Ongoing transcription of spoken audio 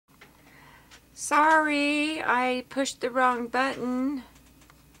Sorry, I pushed the wrong button.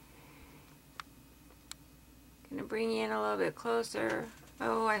 Gonna bring you in a little bit closer.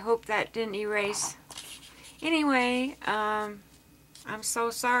 Oh, I hope that didn't erase. Anyway, I'm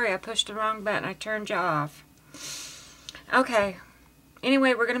so sorry I pushed the wrong button. I turned you off. Okay.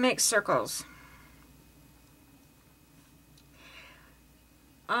 Anyway, we're gonna make circles.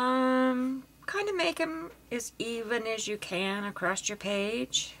 Kind of make them as even as you can across your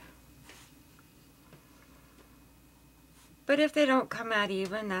page. But if they don't come out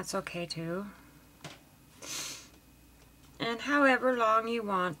even, that's okay too. And however long you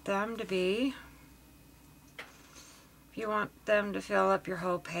want them to be. If you want them to fill up your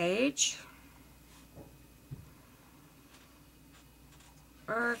whole page,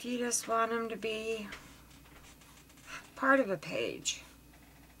 or if you just want them to be part of a page.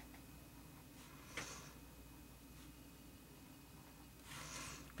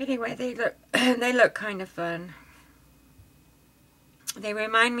 But anyway, they look kind of fun. They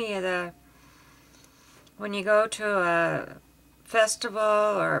remind me of when you go to a festival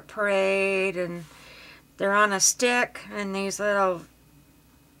or a parade and they're on a stick and these little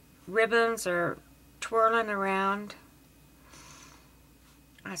ribbons are twirling around.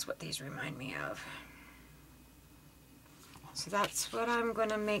 That's what these remind me of. So that's what I'm going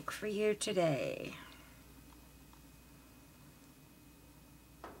to make for you today.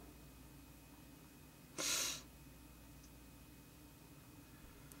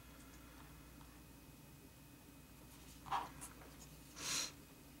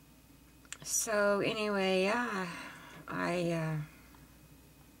 So anyway, yeah, I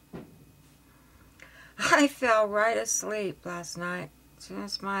fell right asleep last night. As soon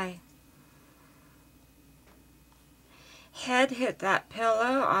as my head hit that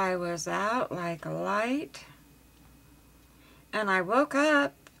pillow, I was out like a light. And I woke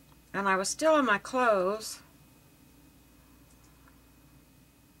up, and I was still in my clothes.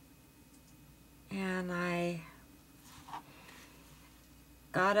 And I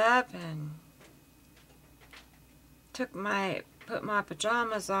got up and put my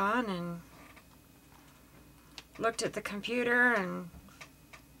pajamas on and looked at the computer and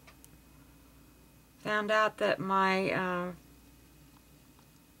found out that my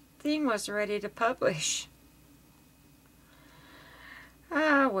thing was ready to publish.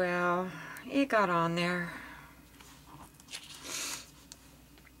 Ah, well, it got on there.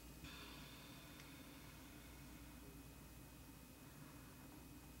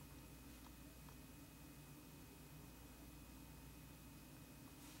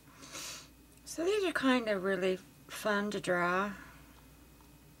 So these are kind of really fun to draw.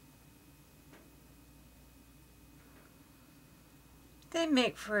 They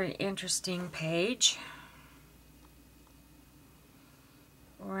make for an interesting page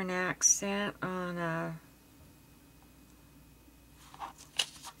or an accent on a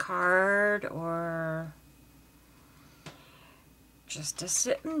card or just to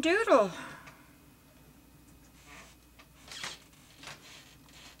sit and doodle.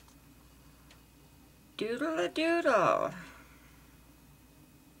 Doodle-a-doodle.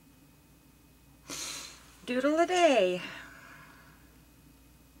 Doodle-a-day.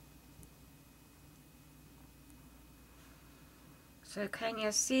 So can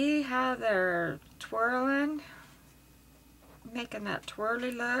you see how they're twirling? Making that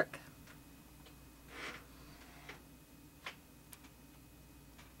twirly look.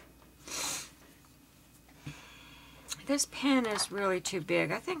 This pen is really too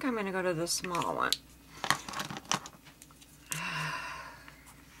big. I think I'm going to go to the small one.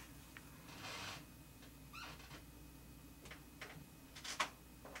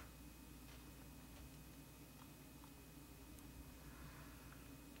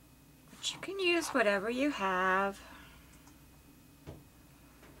 You can use whatever you have.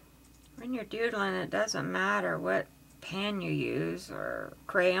 When you're doodling, it doesn't matter what pen you use, or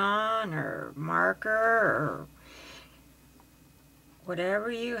crayon, or marker, or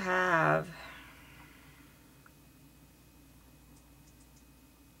whatever you have.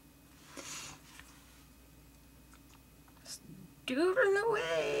 Just doodle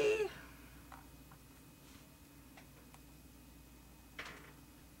away.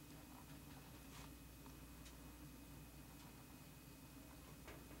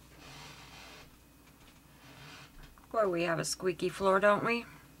 Boy, we have a squeaky floor, don't we?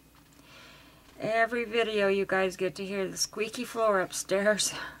 Every video you guys get to hear the squeaky floor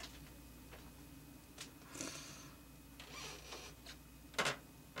upstairs.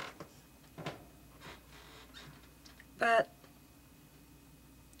 But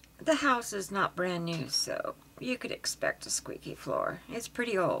the house is not brand new, so you could expect a squeaky floor. It's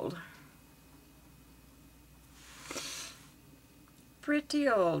pretty old. pretty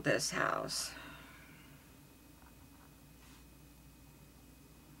old, this house.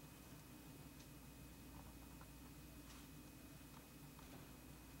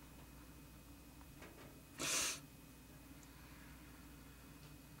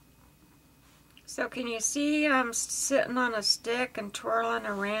 So can you see I'm sitting on a stick and twirling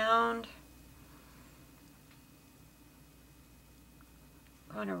around?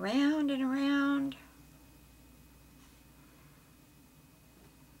 Going around and around.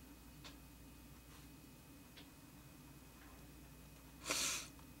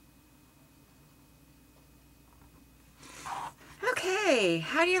 Okay,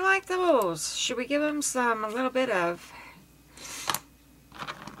 how do you like those? Should we give them a little bit of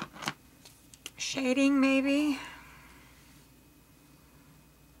shading maybe?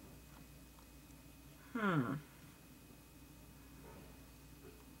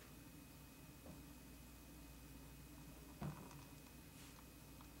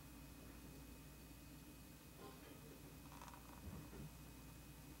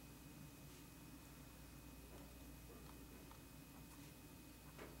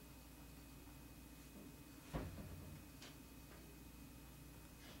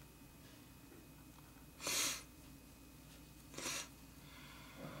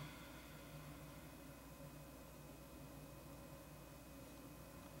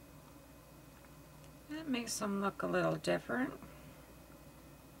 That makes them look a little different.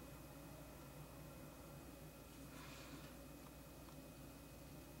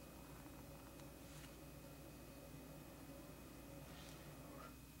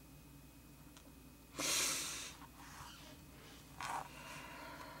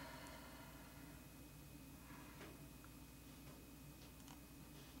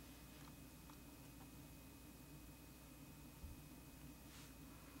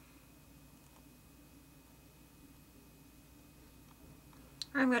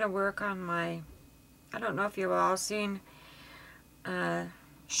 I'm going to work on my, I don't know if you've all seen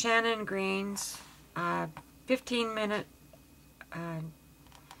Shannon Green's 15-minute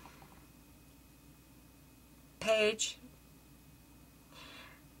page,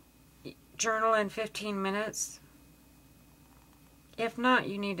 journal in 15 minutes. If not,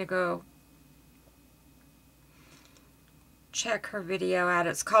 you need to go check her video out.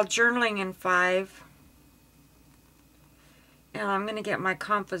 It's called Journaling in 5. And I'm going to get my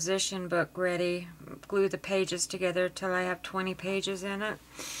composition book ready, glue the pages together till I have 20 pages in it.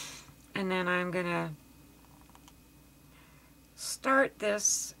 And then I'm going to start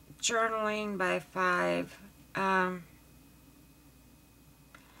this journaling by 5. Oh,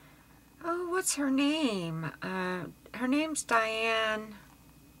 what's her name? Her name's Diane.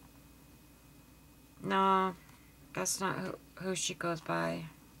 No, that's not who she goes by.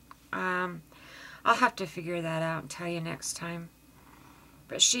 I'll have to figure that out and tell you next time.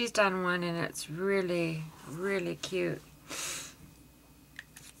 But she's done one and it's really, really cute.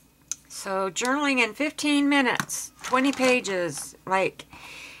 So journaling in 15 minutes, 20 pages. Like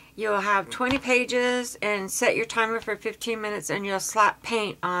you'll have 20 pages and set your timer for 15 minutes and you'll slap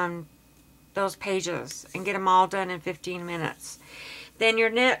paint on those pages and get them all done in 15 minutes. Then your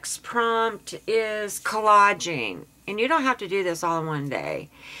next prompt is collaging. And you don't have to do this all in one day.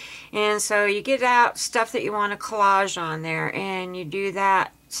 And so you get out stuff that you want to collage on there, and you do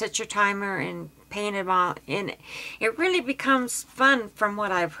that, set your timer, and paint it all in. It really becomes fun from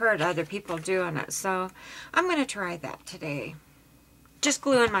what I've heard other people doing it. So I'm going to try that today. Just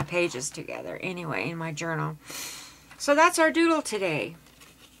gluing my pages together anyway in my journal. So that's our doodle today.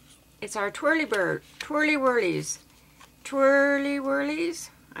 It's our twirly bird, twirly whirlies. Twirly whirlies,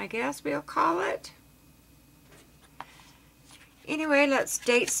 I guess we'll call it. Anyway, let's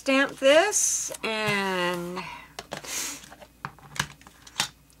date stamp this, and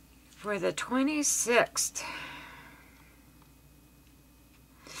for the 26th.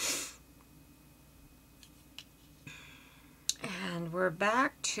 And we're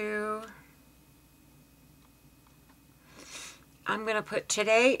back to, I'm going to put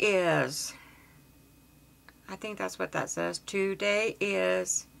today is, I think that's what that says, today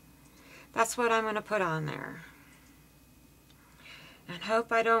is, that's what I'm going to put on there. And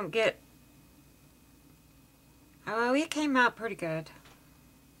hope I don't get, oh, it came out pretty good.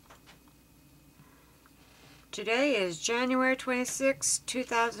 Today is January 26,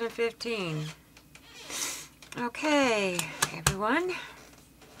 2015. Okay, everyone.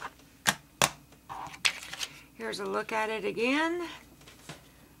 Here's a look at it again.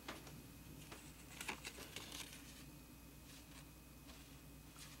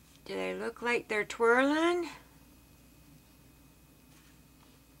 Do they look like they're twirling?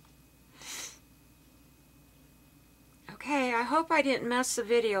 Okay, I hope I didn't mess the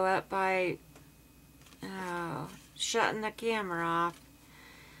video up by shutting the camera off.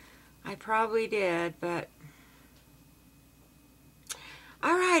 I probably did, but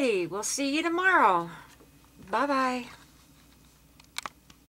alrighty, we'll see you tomorrow. Bye-bye.